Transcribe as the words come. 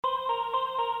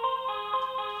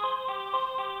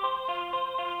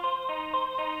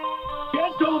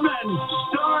Gentlemen,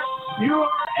 start your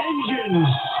engines.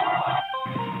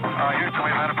 Houston,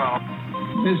 we've had a problem.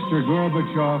 Mr.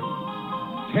 Gorbachev,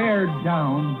 tear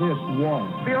down this wall.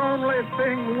 The only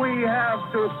thing we have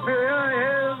to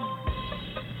fear is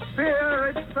fear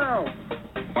itself.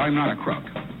 I'm not a crook.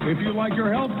 If you like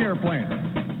your health care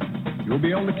plan, you'll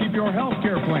be able to keep your health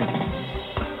care plan.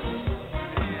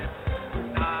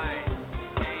 9,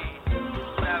 8,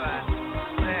 7,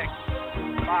 6,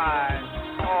 5,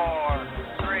 4,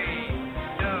 3,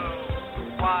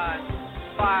 2, 1,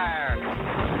 fire.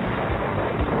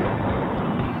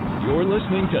 You're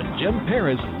listening to Jim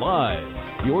Paris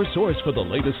Live, your source for the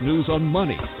latest news on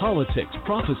money, politics,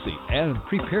 prophecy, and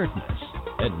preparedness.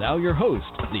 And now your host,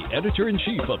 the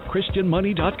editor-in-chief of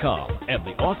ChristianMoney.com and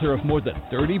the author of more than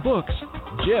 30 books,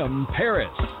 Jim Paris.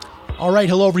 All right.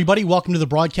 Hello, everybody. Welcome to the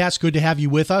broadcast. Good to have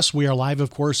you with us. We are live, of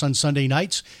course, on Sunday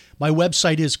nights. My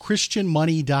website is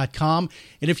ChristianMoney.com.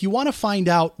 And if you want to find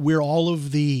out where all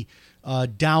of the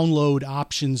download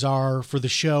options are for the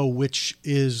show, which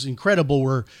is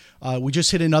incredible, we just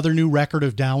hit another new record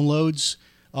of downloads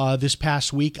this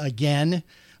past week again.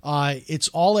 It's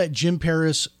all at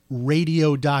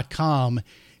JimParisRadio.com.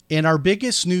 And our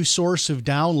biggest new source of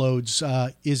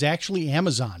downloads is actually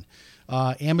Amazon.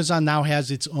 Amazon now has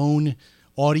its own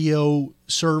audio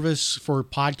service for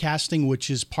podcasting, which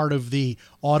is part of the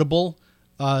Audible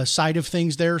side of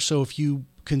things there. So if you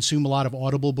consume a lot of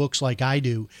Audible books like I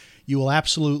do, you will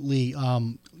absolutely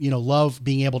love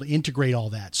being able to integrate all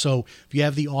that. So if you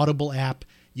have the Audible app,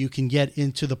 you can get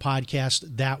into the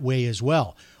podcast that way as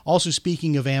well. Also,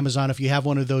 speaking of Amazon, if you have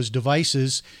one of those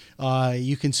devices,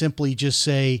 you can simply just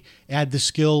say, add the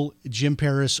skill Jim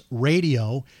Paris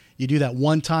Radio. You do that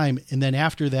one time, and then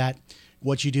after that,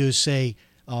 what you do is say,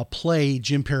 play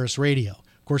Jim Paris Radio.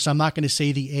 Of course, I'm not going to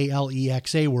say the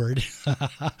Alexa word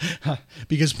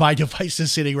because my device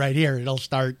is sitting right here. It'll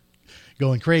start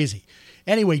going crazy.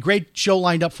 Anyway, great show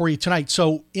lined up for you tonight.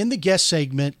 So in the guest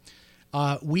segment,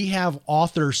 we have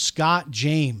author Scott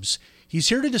James. He's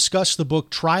here to discuss the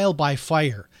book Trial by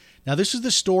Fire. Now, this is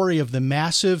the story of the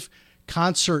massive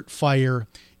concert fire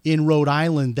in Rhode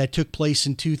Island that took place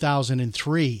in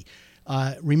 2003.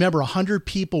 Remember, 100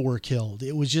 people were killed.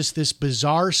 It was just this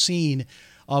bizarre scene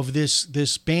of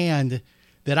this band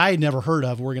that I had never heard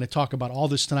of. We're going to talk about all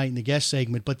this tonight in the guest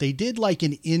segment, but they did like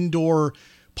an indoor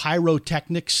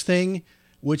pyrotechnics thing,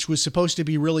 which was supposed to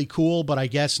be really cool, but I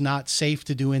guess not safe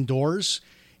to do indoors.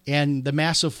 And the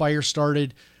massive fire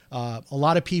started. A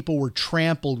lot of people were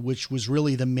trampled, which was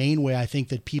really the main way I think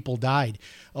that people died.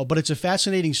 But it's a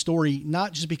fascinating story,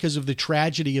 not just because of the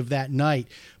tragedy of that night,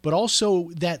 but also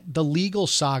that the legal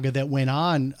saga that went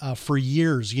on for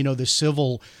years, the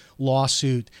civil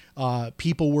lawsuit.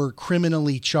 People were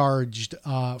criminally charged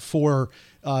for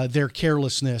their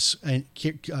carelessness and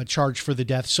charged for the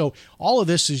death. So all of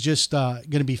this is just going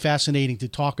to be fascinating to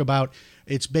talk about.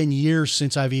 It's been years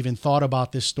since I've even thought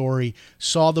about this story.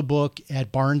 Saw the book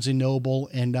at Barnes & Noble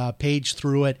and paged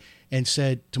through it and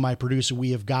said to my producer,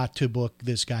 we have got to book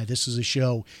this guy. This is a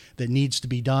show that needs to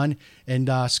be done. And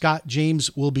Scott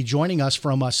James will be joining us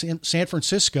from San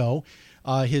Francisco,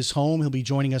 his home. He'll be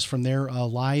joining us from there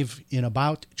live in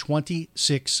about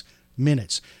 26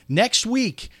 minutes. Next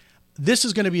week, this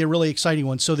is going to be a really exciting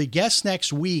one. So the guest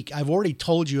next week, I've already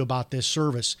told you about this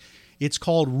service. It's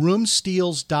called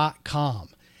roomsteals.com.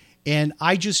 And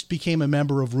I just became a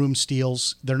member of Room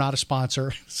Steals. They're not a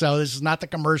sponsor, so this is not the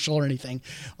commercial or anything.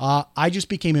 I just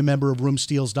became a member of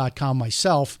roomsteals.com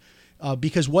myself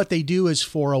because what they do is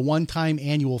for a one-time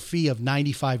annual fee of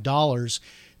 $95,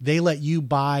 they let you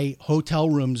buy hotel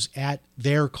rooms at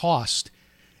their cost.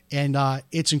 And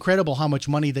it's incredible how much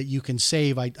money that you can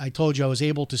save. I told you I was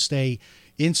able to stay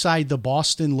inside the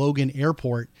Boston Logan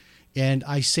Airport, and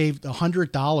I saved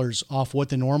 $100 off what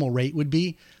the normal rate would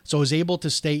be. So I was able to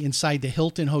stay inside the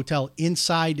Hilton Hotel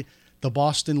inside the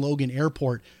Boston Logan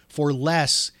Airport for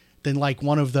less than like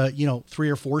one of the 3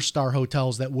 or 4 star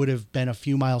hotels that would have been a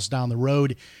few miles down the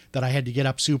road that I had to get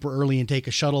up super early and take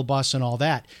a shuttle bus and all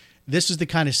that. This is the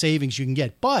kind of savings you can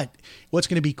get. But what's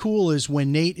going to be cool is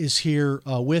when Nate is here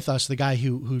with us, the guy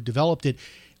who developed it,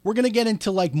 we're going to get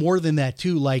into like more than that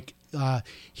too. Like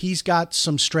he's got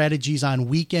some strategies on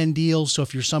weekend deals. So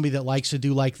if you're somebody that likes to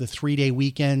do like the 3-day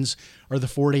weekends or the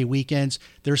 4-day weekends,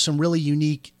 there's some really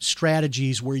unique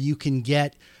strategies where you can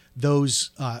get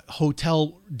those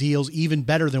hotel deals even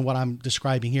better than what I'm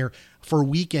describing here for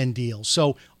weekend deals.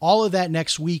 So all of that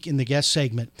next week in the guest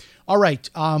segment. All right.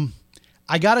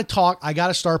 I got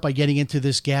to start by getting into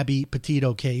this Gabby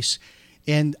Petito case.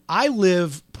 And I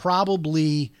live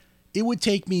probably, it would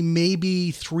take me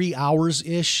maybe 3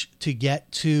 hours-ish to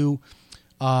get to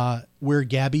where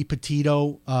Gabby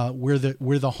Petito, where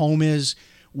the home is,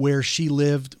 where she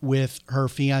lived with her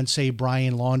fiance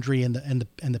Brian Laundrie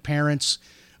and the parents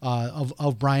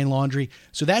of Brian Laundrie.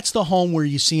 So that's the home where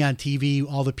you see on TV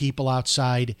all the people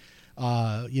outside,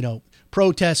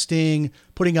 protesting,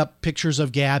 putting up pictures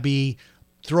of Gabby,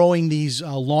 throwing these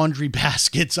laundry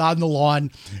baskets on the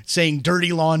lawn, saying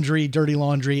dirty laundry,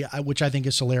 which I think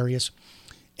is hilarious.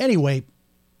 Anyway,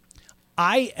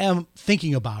 I am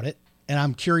thinking about it, and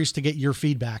I'm curious to get your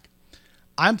feedback.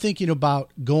 I'm thinking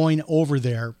about going over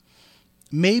there,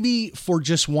 maybe for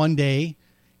just one day,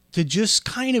 to just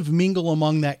kind of mingle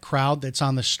among that crowd that's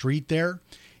on the street there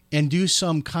and do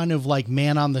some kind of like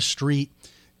man on the street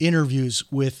interviews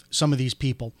with some of these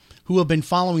people who have been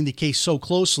following the case so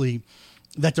closely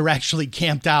that they're actually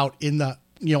camped out in the,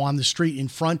 on the street in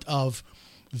front of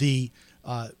the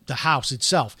house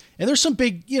itself. And there's some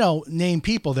big, name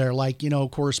people there, like,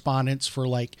 correspondents for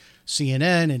like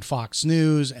CNN and Fox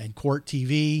News and Court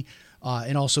TV,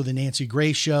 and also the Nancy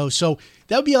Grace Show. So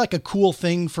that would be like a cool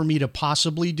thing for me to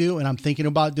possibly do. And I'm thinking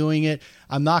about doing it.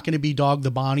 I'm not going to be Dog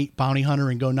the bounty hunter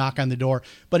and go knock on the door.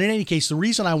 But in any case, the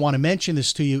reason I want to mention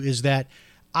this to you is that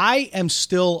I am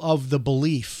still of the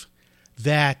belief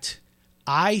that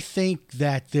I think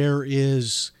that there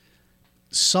is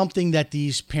something that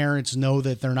these parents know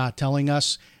that they're not telling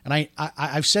us. And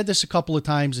I've said this a couple of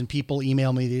times, and people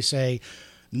email me, they say,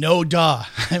 no, duh.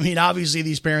 I mean, obviously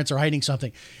these parents are hiding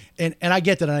something. And I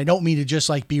get that. And I don't mean to just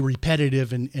like be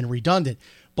repetitive and redundant,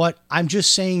 but I'm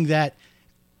just saying that,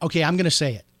 okay, I'm going to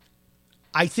say it.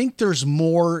 I think there's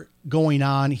more going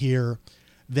on here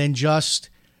than just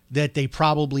that they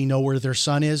probably know where their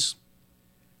son is.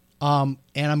 And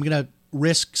I'm going to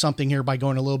risk something here by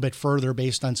going a little bit further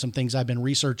based on some things I've been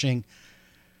researching,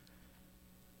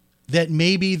 that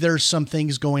maybe there's some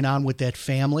things going on with that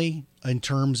family in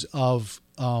terms of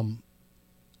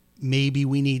maybe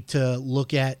we need to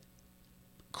look at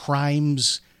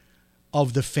crimes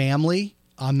of the family.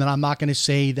 I'm not going to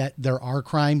say that there are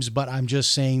crimes, but I'm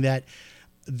just saying that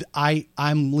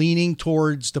I'm leaning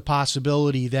towards the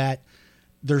possibility that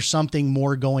there's something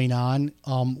more going on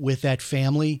with that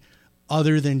family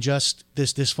other than just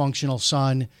this dysfunctional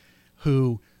son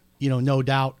who, no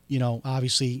doubt,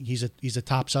 obviously he's a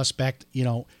top suspect.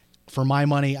 For my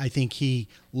money, I think he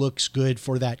looks good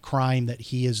for that crime, that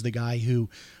he is the guy who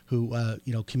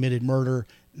committed murder.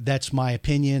 That's my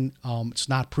opinion. It's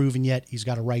not proven yet. He's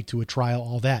got a right to a trial,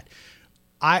 all that.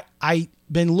 I've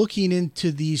been looking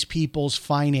into these people's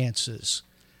finances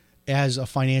as a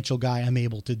financial guy. I'm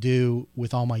able to do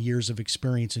with all my years of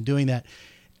experience in doing that.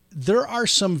 There are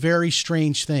some very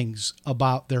strange things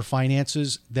about their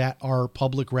finances that are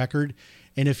public record.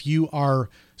 And if you are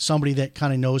somebody that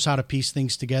kind of knows how to piece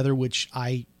things together, which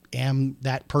I am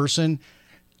that person,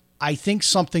 I think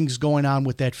something's going on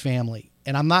with that family.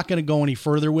 And I'm not going to go any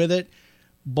further with it,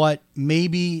 but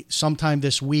maybe sometime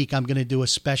this week I'm going to do a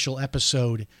special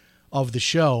episode of the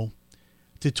show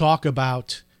to talk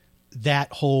about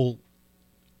that whole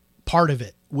part of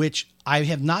it, which I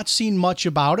have not seen much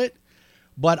about it.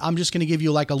 But I'm just going to give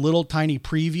you like a little tiny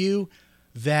preview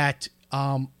that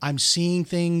I'm seeing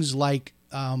things like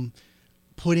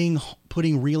putting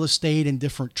real estate in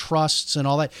different trusts and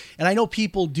all that. And I know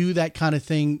people do that kind of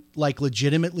thing like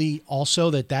legitimately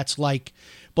also, that's like,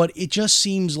 but it just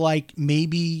seems like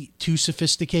maybe too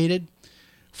sophisticated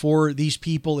for these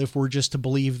people if we're just to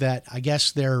believe that. I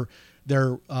guess their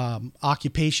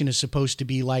occupation is supposed to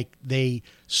be like they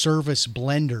service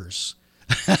blenders.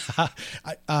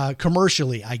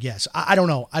 Commercially, I guess. I don't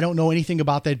know. I don't know anything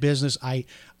about that business.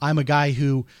 I'm a guy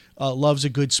who loves a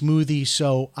good smoothie,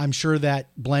 so I'm sure that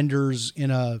blenders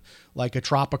in a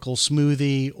tropical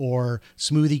smoothie or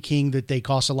Smoothie King, that they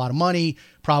cost a lot of money.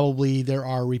 Probably there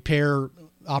are repair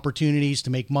opportunities to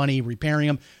make money repairing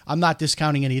them. I'm not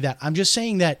discounting any of that. I'm just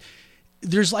saying that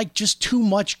there's like just too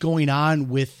much going on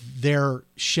with their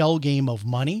shell game of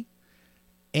money.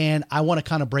 And I want to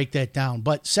kind of break that down.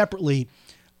 But separately,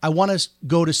 I want to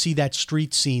go to see that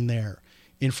street scene there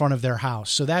in front of their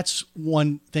house. So that's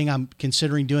one thing I'm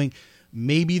considering doing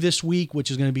maybe this week,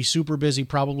 which is going to be super busy.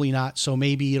 Probably not. So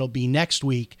maybe it'll be next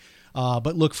week.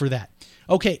 But look for that.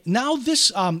 Okay, now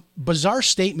this bizarre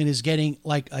statement is getting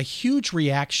like a huge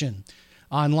reaction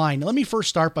online. Let me first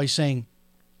start by saying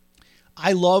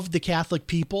I love the Catholic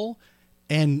people,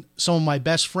 and some of my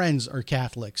best friends are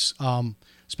Catholics.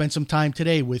 Spent some time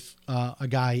today with a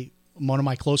guy, one of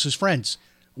my closest friends,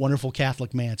 wonderful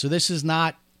Catholic man. So this is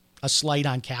not a slight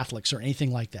on Catholics or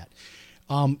anything like that.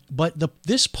 But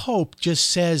this Pope just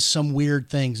says some weird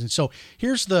things. And so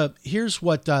here's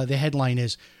what the headline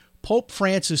is. Pope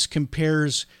Francis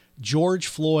compares George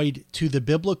Floyd to the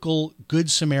biblical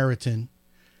Good Samaritan,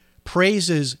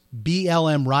 praises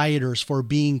BLM rioters for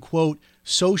being, quote,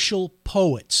 social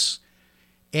poets.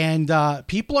 And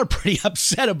people are pretty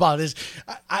upset about this.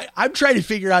 I'm trying to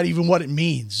figure out even what it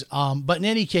means. But in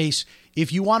any case,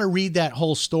 if you want to read that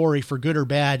whole story for good or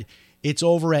bad, it's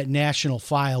over at National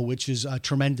File, which is a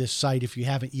tremendous site. If you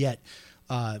haven't yet,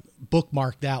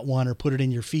 bookmark that one or put it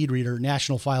in your feed reader.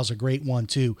 National File's a great one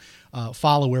to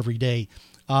follow every day.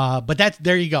 But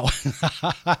there you go.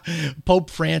 Pope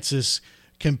Francis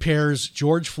compares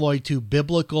George Floyd to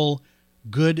biblical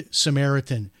Good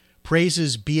Samaritan,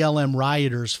 praises BLM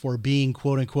rioters for being,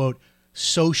 quote unquote,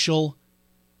 social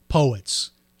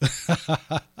poets.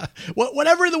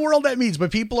 Whatever in the world that means,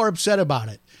 but people are upset about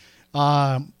it.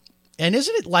 And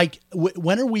isn't it like,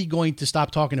 when are we going to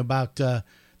stop talking about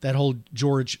that whole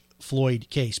George Floyd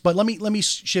case? But let me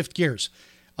shift gears.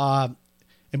 And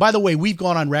by the way, we've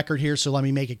gone on record here, so let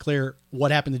me make it clear. What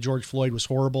happened to George Floyd was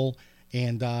horrible.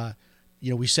 And,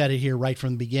 we said it here right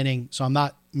from the beginning, so I'm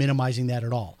not minimizing that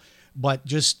at all. But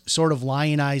just sort of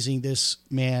lionizing this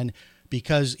man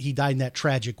because he died in that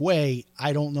tragic way,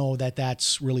 I don't know that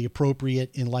that's really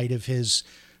appropriate in light of his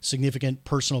significant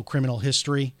personal criminal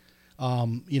history.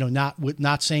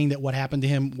 Not saying that what happened to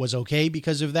him was okay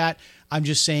because of that. I'm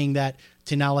just saying that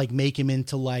to now like make him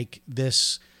into like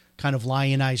this kind of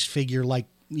lionized figure, like,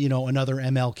 another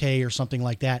MLK or something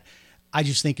like that, I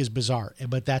just think is bizarre,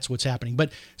 but that's what's happening.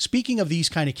 But speaking of these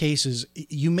kind of cases,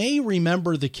 you may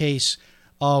remember the case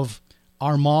of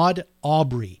Ahmaud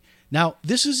Arbery. Now,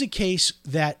 this is a case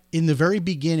that in the very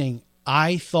beginning,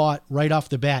 I thought right off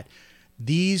the bat,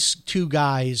 these two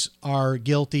guys are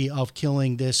guilty of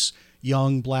killing this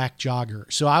young black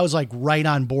jogger. So I was like right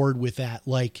on board with that.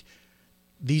 Like,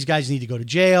 these guys need to go to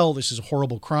jail. This is a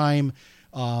horrible crime.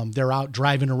 They're out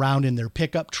driving around in their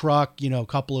pickup truck, a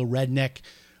couple of redneck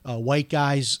white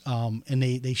guys, and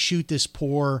they shoot this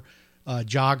poor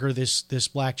jogger, this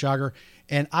black jogger.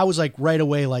 And I was like right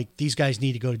away, like, these guys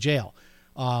need to go to jail.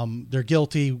 They're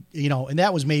guilty, and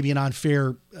that was maybe an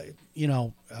unfair,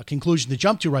 conclusion to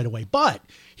jump to right away. But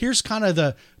here's kind of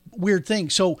the weird thing.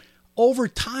 So over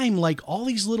time, like, all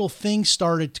these little things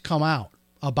started to come out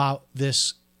about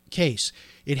this case.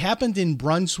 It happened in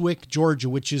Brunswick, Georgia,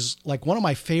 which is like one of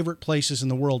my favorite places in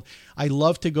the world. I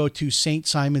love to go to St.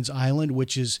 Simon's Island,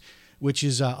 which is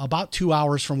about 2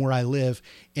 hours from where I live.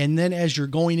 And then as you're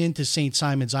going into St.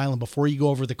 Simon's Island, before you go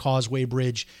over the Causeway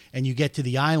Bridge and you get to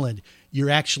the island,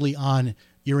 you're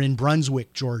in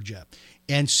Brunswick, Georgia.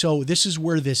 And so this is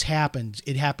where this happened.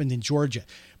 It happened in Georgia.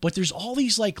 But there's all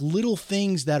these like little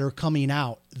things that are coming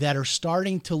out that are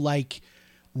starting to like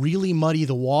really muddy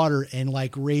the water and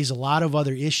like raise a lot of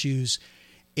other issues.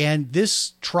 And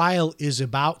this trial is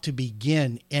about to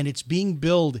begin, and it's being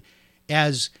billed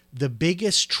as the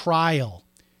biggest trial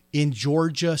in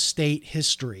Georgia state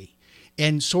history.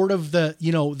 And sort of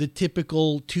the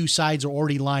typical two sides are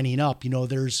already lining up.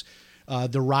 There's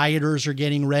the rioters are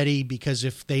getting ready because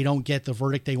if they don't get the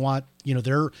verdict they want,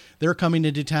 they're coming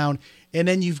into town. And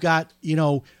then you've got,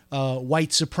 white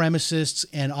supremacists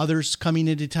and others coming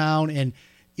into town. And,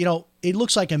 it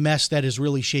looks like a mess that is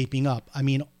really shaping up. I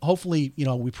mean, hopefully,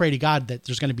 we pray to God that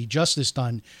there's going to be justice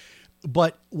done.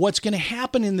 But what's going to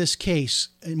happen in this case,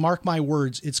 and mark my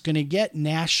words, it's going to get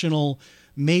national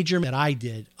major that I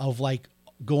did of like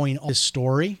going on this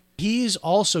story. He's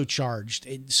also charged.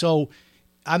 So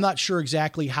I'm not sure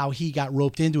exactly how he got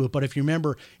roped into it, but if you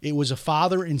remember, it was a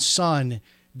father and son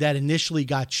that initially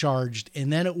got charged.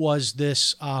 And then it was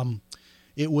this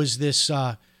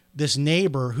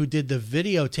neighbor who did the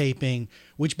videotaping,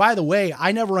 which, by the way,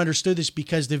 I never understood this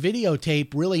because the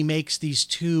videotape really makes these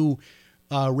two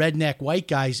redneck white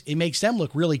guys, it makes them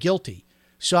look really guilty.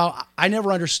 So I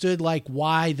never understood like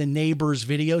why the neighbor's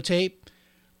videotape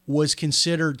was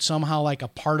considered somehow like a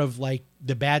part of like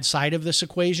the bad side of this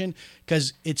equation,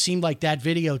 because it seemed like that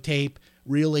videotape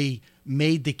really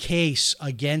made the case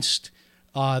against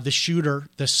the shooter,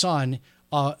 the son,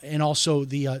 and also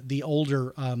the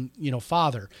older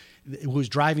father who was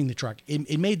driving the truck.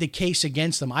 It made the case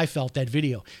against them. I felt that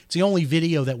video. It's the only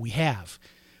video that we have.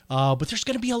 But there's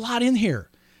going to be a lot in here.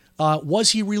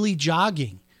 Was he really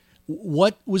jogging?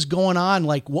 What was going on?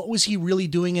 Like, what was he really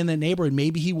doing in the neighborhood?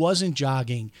 Maybe he wasn't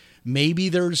jogging. Maybe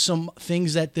there's some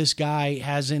things that this guy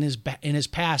has in his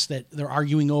past that they're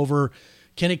arguing over.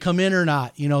 Can it come in or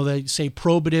not? They say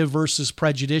probative versus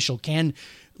prejudicial. Can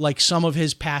like some of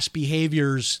his past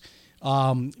behaviors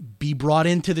be brought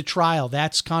into the trial?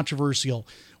 That's controversial.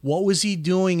 What was he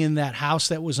doing in that house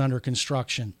that was under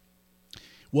construction?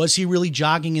 Was he really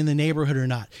jogging in the neighborhood or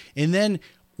not? And then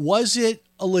Was it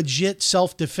a legit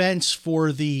self-defense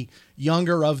for the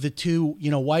younger of the two,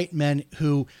 white men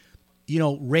who,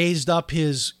 raised up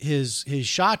his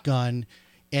shotgun,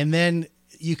 and then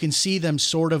you can see them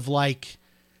sort of like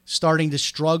starting to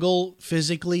struggle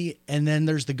physically, and then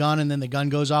there's the gun, and then the gun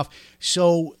goes off.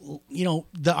 So,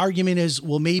 the argument is,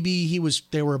 well, maybe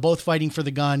they were both fighting for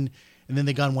the gun, and then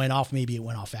the gun went off. Maybe it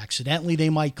went off accidentally, they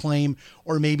might claim,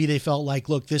 or maybe they felt like,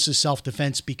 look, this is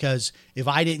self-defense because if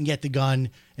I didn't get the gun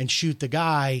and shoot the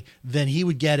guy, then he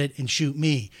would get it and shoot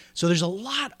me. So there's a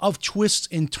lot of twists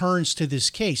and turns to this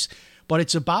case, but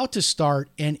it's about to start,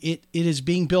 and it is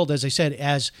being billed, as I said,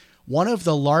 as one of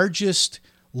the largest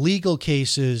legal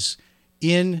cases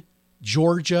in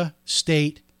Georgia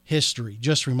state history.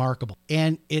 Just remarkable.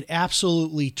 And it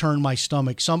absolutely turned my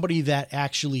stomach. Somebody that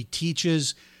actually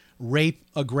teaches rape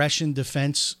aggression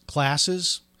defense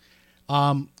classes.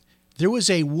 There was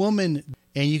a woman,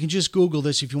 and you can just Google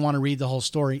this if you want to read the whole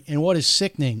story. And what is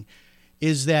sickening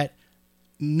is that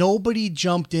nobody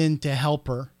jumped in to help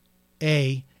her,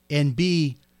 A, and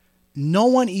B, no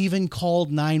one even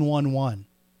called 911.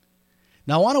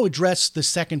 Now, I want to address the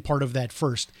second part of that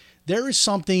first. There is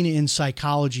something in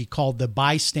psychology called the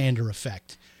bystander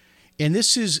effect. And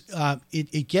this is,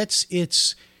 it gets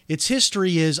its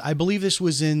history is, I believe this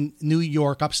was in New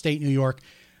York, upstate New York.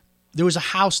 There was a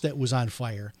house that was on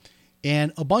fire,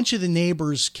 and a bunch of the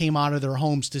neighbors came out of their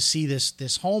homes to see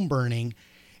this home burning,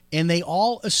 and they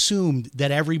all assumed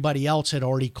that everybody else had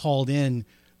already called in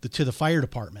to the fire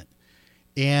department.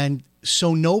 And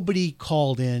so nobody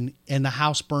called in, and the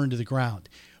house burned to the ground.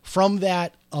 From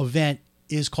that event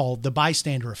is called the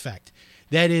bystander effect.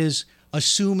 That is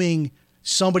assuming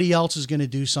somebody else is going to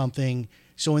do something.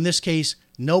 So in this case,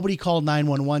 nobody called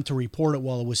 911 to report it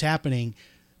while it was happening.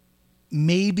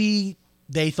 Maybe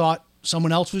they thought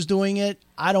someone else was doing it.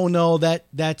 I don't know.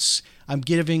 I'm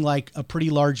giving like a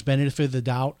pretty large benefit of the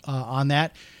doubt on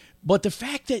that. But the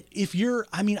fact that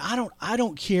I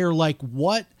don't care like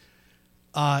what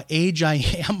age I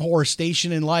am or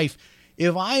station in life.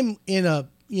 If I'm in a,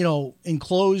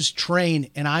 enclosed train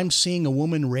and I'm seeing a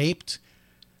woman raped,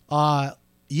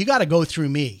 you got to go through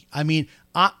me. I mean,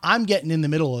 I'm getting in the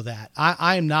middle of that.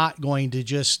 I am not going to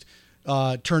just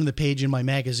turn the page in my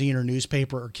magazine or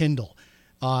newspaper or Kindle.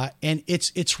 And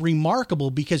it's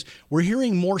remarkable because we're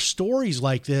hearing more stories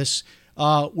like this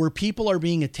where people are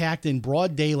being attacked in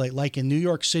broad daylight, like in New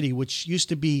York City, which used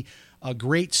to be a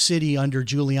great city under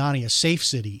Giuliani, a safe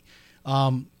city.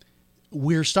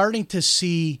 We're starting to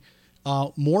see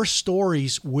more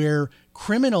stories where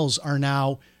criminals are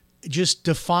now just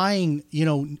defying,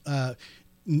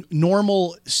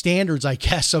 normal standards, I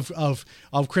guess, of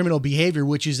criminal behavior,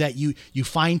 which is that you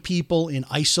find people in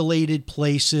isolated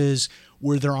places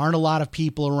where there aren't a lot of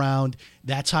people around.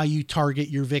 That's how you target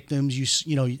your victims.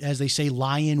 You as they say,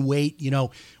 lie in wait,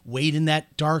 wait in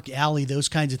that dark alley, those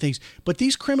kinds of things. But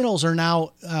these criminals are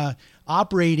now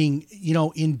operating,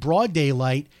 in broad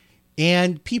daylight,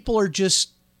 and people are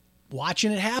just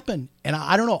watching it happen. And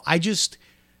I don't know.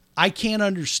 I can't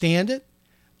understand it.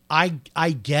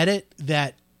 I get it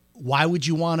that why would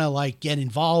you want to get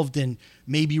involved and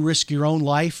maybe risk your own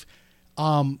life?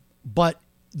 But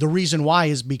the reason why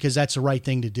is because that's the right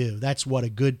thing to do. That's what a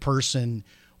good person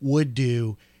would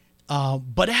do.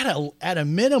 But at a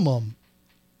minimum,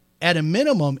 at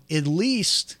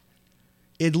least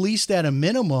at a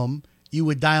minimum, you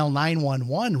would dial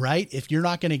 911, right? If you're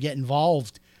not going to get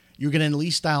involved, you're going to at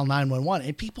least dial 911.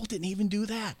 And people didn't even do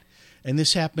that. And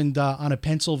this happened on a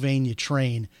Pennsylvania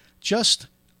train. Just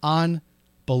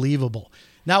unbelievable.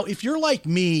 Now, if you're like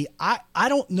me, I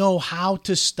don't know how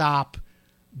to stop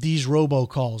these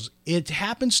robocalls. It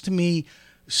happens to me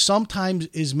sometimes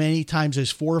as many times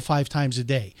as 4 or 5 times a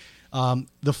day.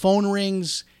 The phone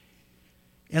rings,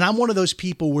 and I'm one of those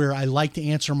people where I like to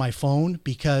answer my phone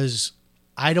because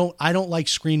I don't like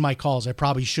screen my calls. I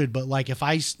probably should, but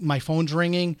if my phone's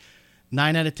ringing,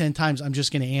 9 out of 10 times I'm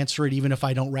just going to answer it, even if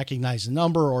I don't recognize the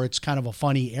number or it's kind of a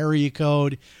funny area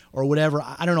code or whatever.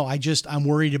 I don't know. I'm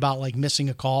worried about missing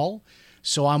a call.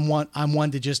 So I'm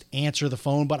one to just answer the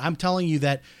phone, but I'm telling you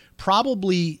that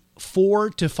probably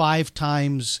 4 to 5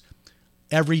 times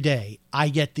every day I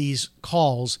get these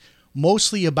calls,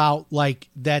 mostly about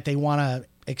that they want to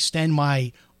extend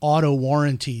my auto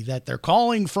warranty, that they're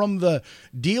calling from the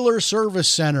dealer service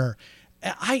center.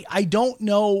 I don't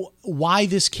know why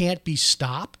this can't be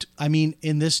stopped. I mean,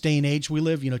 in this day and age we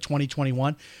live,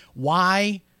 2021,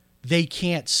 why they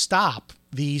can't stop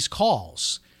these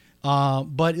calls.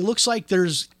 But it looks like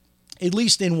there's, at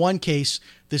least in one case,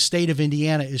 the state of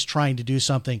Indiana is trying to do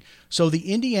something. So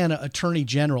the Indiana Attorney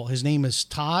General, his name is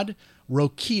Todd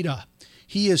Rokita.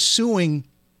 He is suing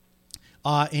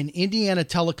an Indiana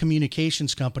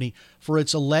telecommunications company, for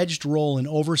its alleged role in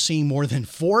overseeing more than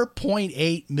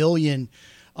 4.8 million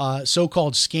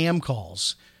so-called scam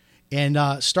calls. And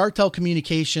StarTel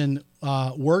Communication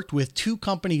worked with two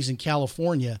companies in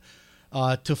California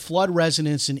to flood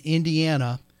residents in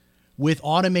Indiana with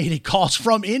automated calls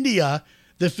from India,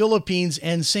 the Philippines,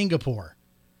 and Singapore.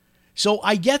 So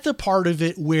I get the part of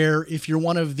it where if you're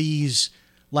one of these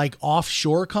like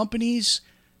offshore companies,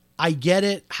 I get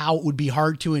it, how it would be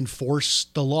hard to enforce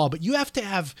the law, but you have to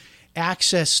have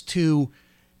access to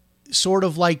sort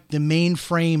of like the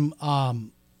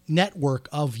mainframe network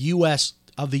of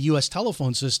the U.S.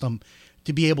 telephone system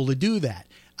to be able to do that.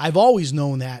 I've always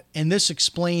known that, and this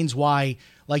explains why,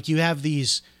 like, you have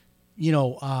these,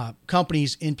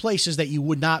 companies in places that you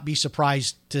would not be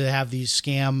surprised to have these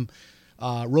scam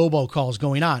robocalls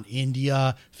going on.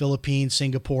 India, Philippines,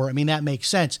 Singapore. I mean, that makes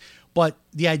sense. But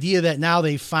the idea that now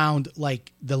they've found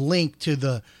like the link to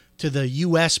the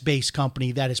U.S. based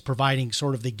company that is providing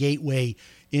sort of the gateway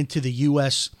into the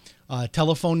U.S.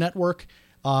 Telephone network,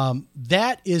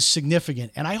 that is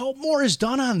significant. And I hope more is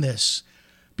done on this,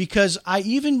 because I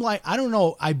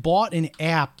bought an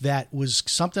app that was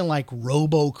something like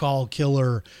Robocall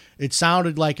Killer. It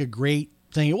sounded like a great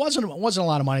thing. It wasn't a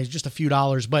lot of money. It was just a few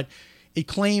dollars, but it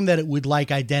claimed that it would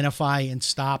like identify and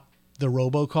stop the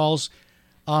robocalls.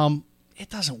 It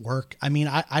doesn't work. I mean,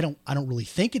 I don't really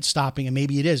think it's stopping, and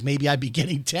maybe it is. Maybe I'd be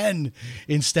getting 10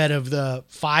 instead of the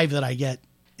 5 that I get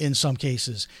in some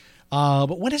cases.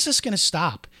 But when is this going to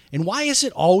stop? And why is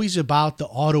it always about the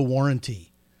auto warranty?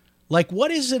 Like,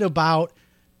 what is it about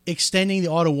extending the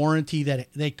auto warranty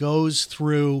that goes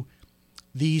through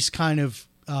these kind of,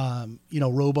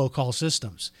 robocall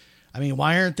systems? I mean,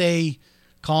 why aren't they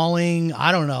calling,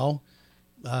 I don't know,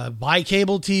 buy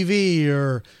cable TV,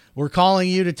 or we're calling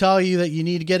you to tell you that you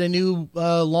need to get a new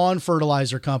lawn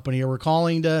fertilizer company, or we're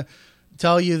calling to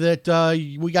tell you that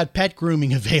we got pet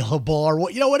grooming available, or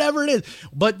whatever it is.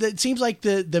 But it seems like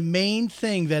the main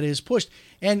thing that is pushed,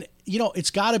 and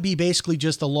it's got to be basically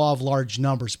just the law of large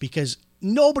numbers, because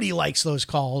nobody likes those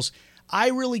calls. I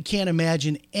really can't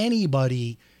imagine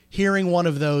anybody hearing one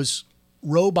of those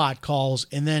robot calls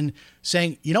and then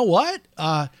saying, you know what,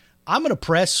 I'm going to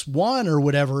press 1 or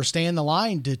whatever, stay in the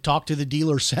line to talk to the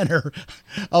dealer center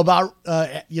about,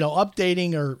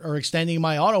 updating or extending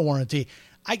my auto warranty.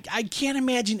 I can't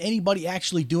imagine anybody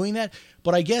actually doing that.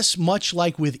 But I guess much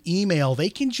like with email, they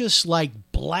can just like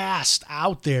blast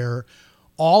out there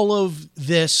all of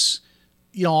this,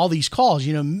 all these calls,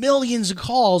 millions of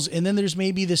calls. And then there's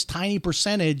maybe this tiny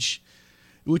percentage,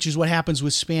 which is what happens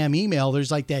with spam email. There's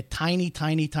like that tiny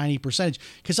percentage.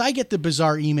 Because I get the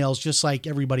bizarre emails just like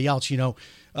everybody else,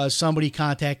 somebody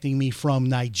contacting me from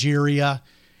Nigeria,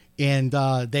 and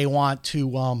they want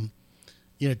to,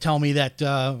 tell me that,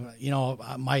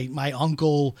 my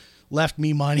uncle left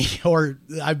me money, or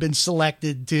I've been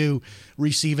selected to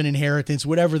receive an inheritance,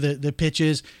 whatever the pitch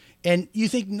is. And you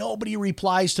think nobody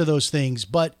replies to those things.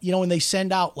 But, when they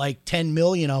send out like 10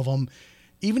 million of them,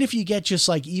 even if you get just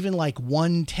like even like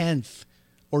 1/10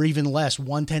 or even less,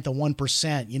 1/10 of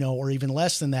 1%, or even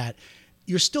less than that,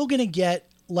 you're still going to get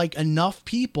like enough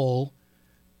people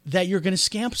that you're going to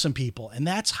scam some people. And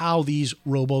that's how these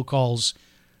robocalls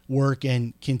work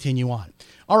and continue on.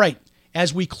 All right.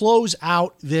 As we close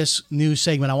out this news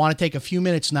segment, I want to take a few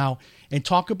minutes now and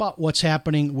talk about what's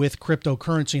happening with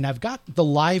cryptocurrency. And I've got the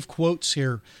live quotes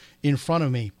here in front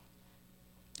of me.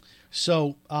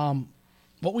 So,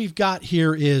 what we've got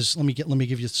here is, let me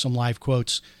give you some live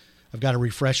quotes. I've got to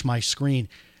refresh my screen.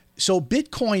 So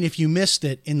Bitcoin, if you missed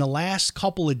it, in the last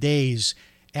couple of days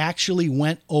actually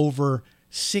went over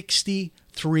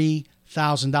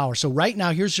 $63,000. So right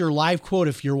now, here's your live quote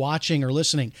if you're watching or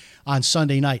listening on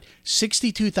Sunday night.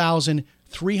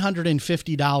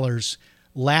 $62,350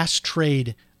 last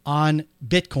trade on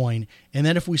Bitcoin. And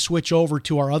then if we switch over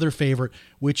to our other favorite,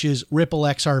 which is Ripple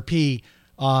XRP,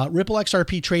 Ripple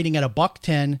XRP trading at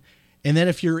 $1.10, and then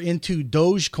if you're into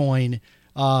Dogecoin,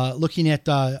 looking at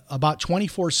about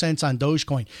 24 cents on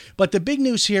Dogecoin. But the big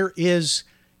news here is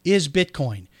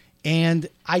Bitcoin, and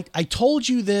I told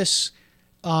you this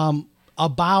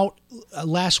about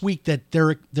last week, that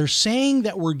they're saying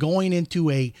that we're going into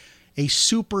a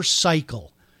super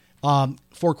cycle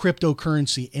for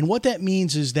cryptocurrency, and what that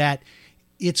means is that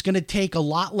it's going to take a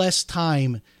lot less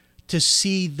time to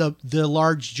see the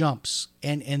large jumps.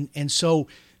 And so,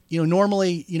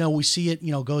 normally, we see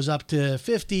it, goes up to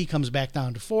 50, comes back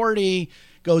down to 40,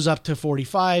 goes up to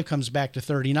 45, comes back to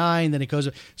 39, then it goes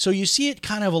up. So you see it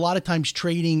kind of a lot of times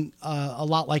trading a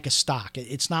lot like a stock.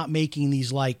 It's not making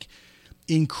these like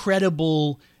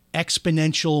incredible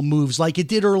exponential moves like it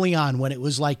did early on when it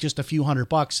was like just a few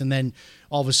 $100, and then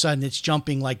all of a sudden it's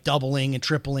jumping like doubling and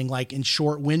tripling like in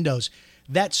short windows.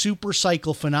 That super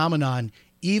cycle phenomenon,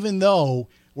 even though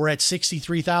we're at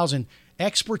 63,000,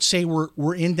 experts say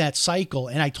we're in that cycle.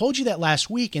 And I told you that last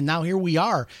week, and now here we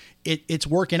are. It's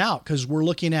working out because we're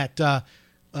looking at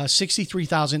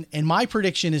 63,000, and my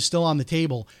prediction is still on the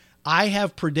table. I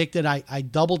have predicted, I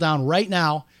double down right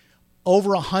now,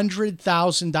 over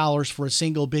 $100,000 for a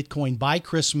single Bitcoin by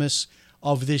Christmas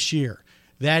of this year.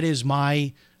 That is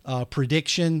my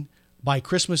prediction by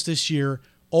Christmas this year,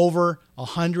 over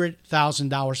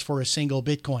 $100,000 for a single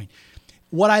Bitcoin.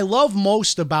 What I love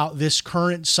most about this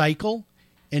current cycle,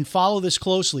 and follow this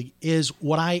closely, is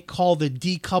what I call the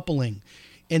decoupling.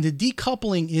 And the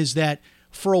decoupling is that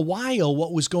for a while,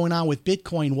 what was going on with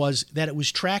Bitcoin was that it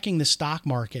was tracking the stock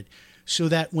market, so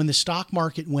that when the stock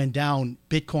market went down,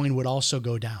 Bitcoin would also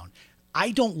go down.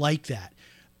 I don't like that.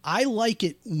 I like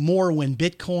it more when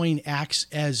Bitcoin acts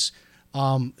as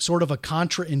sort of a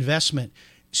contra investment,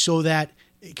 so that,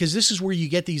 because this is where you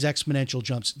get these exponential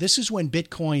jumps. This is when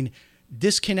Bitcoin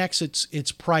disconnects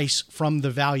its price from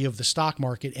the value of the stock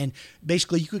market. And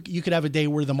basically you could have a day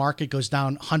where the market goes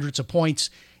down hundreds of points,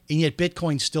 and yet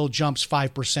Bitcoin still jumps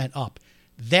 5% up.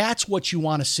 That's what you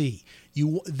want to see.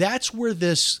 That's where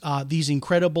these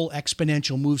incredible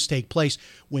exponential moves take place,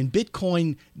 when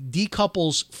Bitcoin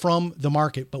decouples from the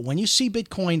market. But when you see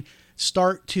Bitcoin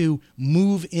start to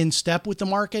move in step with the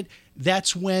market,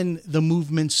 that's when the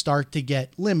movements start to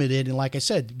get limited. And like I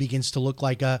said, it begins to look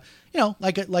like a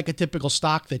typical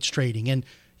stock that's trading. And,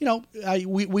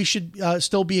 we should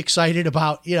still be excited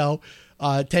about,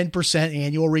 10%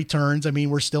 annual returns. I mean,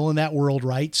 we're still in that world,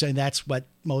 right? So, and that's what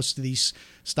most of these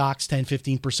stocks, 10,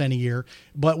 15% a year.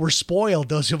 But we're spoiled,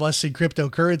 those of us in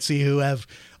cryptocurrency who have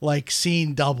like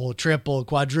seen double, triple,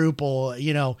 quadruple,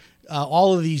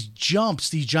 all of these jumps,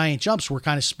 these giant jumps. We're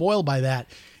kind of spoiled by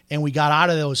that. And we got out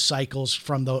of those cycles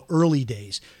from the early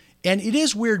days. And it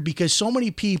is weird because so many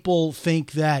people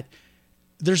think that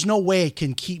there's no way it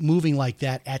can keep moving like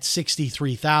that at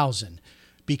 63,000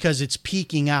 because it's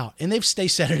peaking out. And they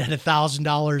said it at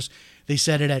 $1,000. They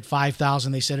said it at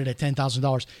 $5,000. They said it at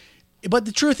 $10,000. But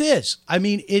the truth is, I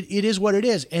mean, it is what it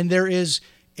is. And there is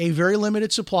a very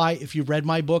limited supply. If you've read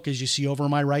my book, as you see over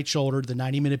my right shoulder, the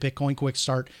 90-minute Bitcoin Quick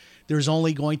Start, there's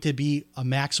only going to be a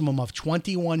maximum of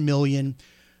 21 million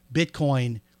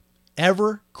Bitcoin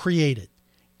ever created.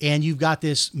 And you've got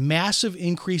this massive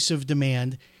increase of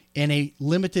demand and a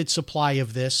limited supply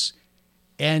of this.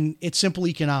 And it's simple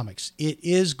economics. It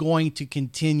is going to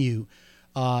continue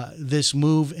this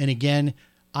move. And again,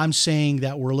 I'm saying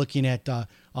that we're looking at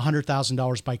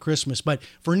 $100,000 by Christmas. But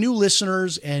for new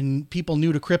listeners and people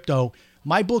new to crypto,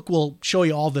 my book will show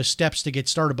you all the steps to get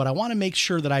started. But I want to make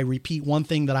sure that I repeat one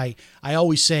thing that I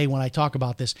always say when I talk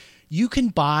about this. You can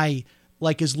buy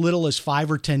like as little as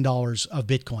 $5 or $10 of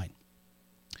Bitcoin,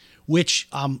 which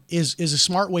is a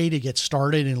smart way to get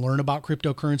started and learn about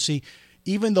cryptocurrency.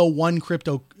 Even though one coin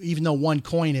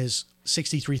is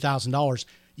 $63,000,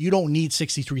 you don't need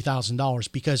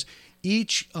 $63,000 because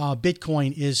each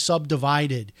Bitcoin is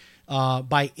subdivided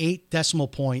by 8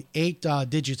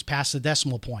 digits past the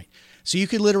decimal point. So you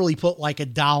could literally put like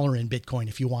 $1 in Bitcoin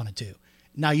if you wanted to.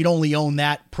 Now you'd only own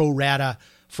that pro rata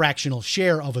fractional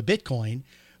share of a Bitcoin,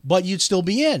 but you'd still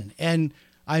be in. And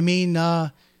I mean,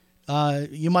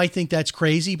 you might think that's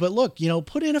crazy, but look,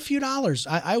 put in a few dollars.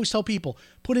 I always tell people,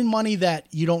 put in money that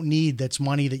you don't need. That's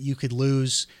money that you could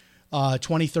lose, $20,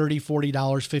 $30, $40,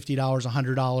 $50,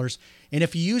 $100. And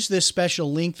if you use this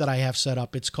special link that I have set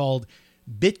up, it's called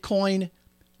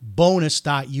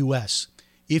bitcoinbonus.us.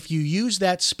 If you use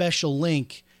that special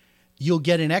link, you'll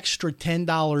get an extra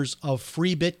 $10 of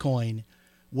free Bitcoin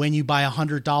when you buy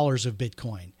 $100 of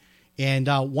Bitcoin. And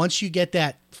once you get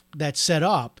that set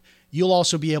up, you'll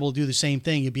also be able to do the same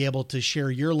thing. You'll be able to share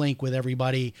your link with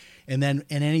everybody, and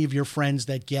any of your friends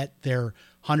that get their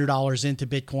 $100 into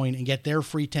Bitcoin and get their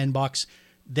free $10,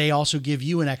 they also give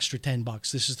you an extra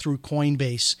 $10. This is through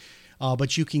Coinbase,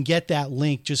 but you can get that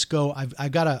link. Just go.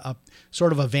 I've got a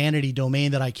sort of a vanity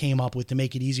domain that I came up with to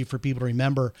make it easy for people to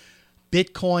remember.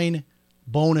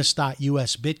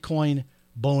 Bitcoinbonus.us.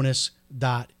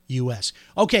 Bitcoinbonus.us.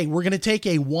 Okay, we're going to take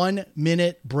a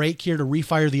 1-minute break here to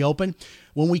refire the open.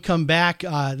 When we come back,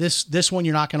 this one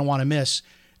you're not going to want to miss.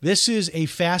 This is a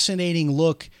fascinating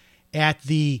look at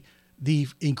the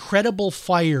incredible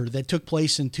fire that took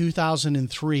place in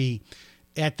 2003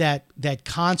 at that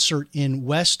concert in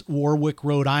West Warwick,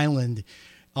 Rhode Island,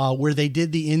 where they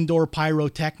did the indoor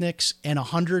pyrotechnics and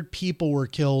 100 people were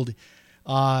killed.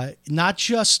 Not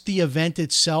just the event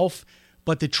itself,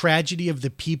 but the tragedy of the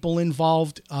people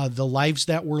involved, the lives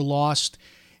that were lost,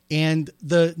 and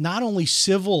the not only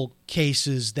civil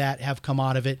cases that have come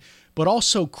out of it, but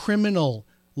also criminal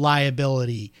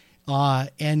liability,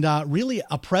 and really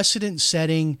a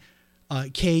precedent-setting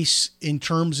case in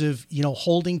terms of,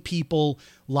 holding people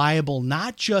liable,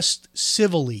 not just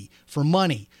civilly for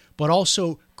money, but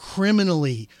also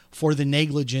criminally for the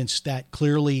negligence that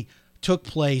clearly took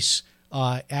place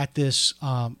at this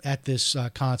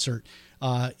concert.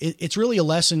 It's really a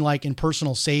lesson like in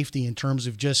personal safety in terms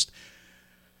of just,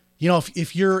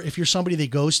 if you're somebody that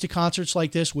goes to concerts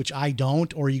like this, which I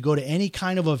don't, or you go to any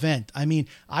kind of event. I mean,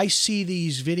 I see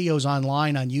these videos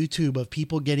online on YouTube of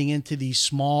people getting into these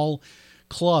small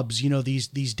clubs,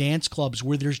 these dance clubs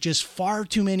where there's just far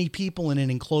too many people in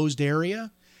an enclosed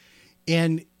area.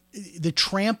 And the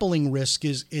trampling risk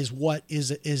is what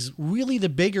is really the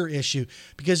bigger issue,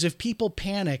 because if people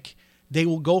panic, they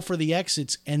will go for the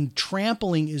exits, and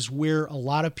trampling is where a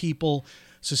lot of people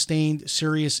sustained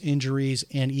serious injuries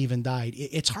and even died.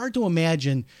 It's hard to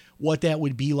imagine what that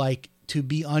would be like to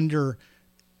be under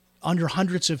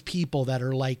hundreds of people that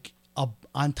are like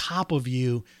on top of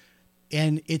you.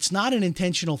 And it's not an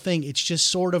intentional thing. It's just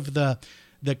sort of the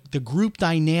group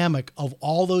dynamic of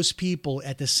all those people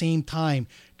at the same time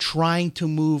trying to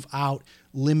move out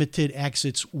limited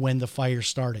exits when the fire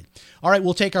started. All right,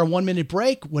 we'll take our 1-minute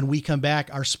break. When we come back,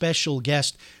 our special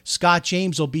guest, Scott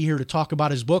James, will be here to talk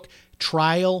about his book,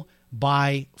 Trial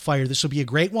by Fire. This will be a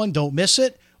great one. Don't miss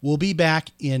it. We'll be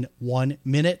back in 1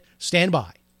 minute. Stand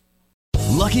by.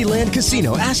 Lucky Land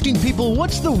Casino, asking people,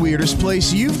 what's the weirdest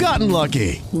place you've gotten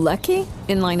lucky? Lucky?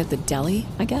 In line at the deli,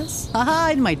 I guess?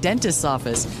 Aha, in my dentist's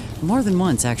office. More than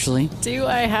once, actually. Do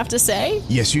I have to say?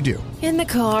 Yes, you do. In the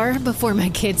car before my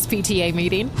kids' PTA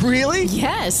meeting. Really?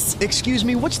 Yes. Excuse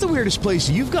me, what's the weirdest place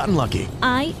you've gotten lucky?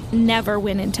 I never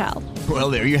win and tell.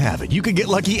 Well, there you have it. You can get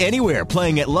lucky anywhere,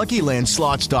 playing at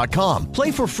LuckyLandSlots.com.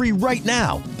 Play for free right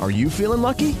now. Are you feeling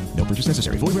lucky? No purchase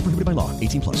necessary. Void where prohibited by law.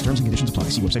 18+. Terms and conditions apply.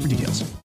 See website for details.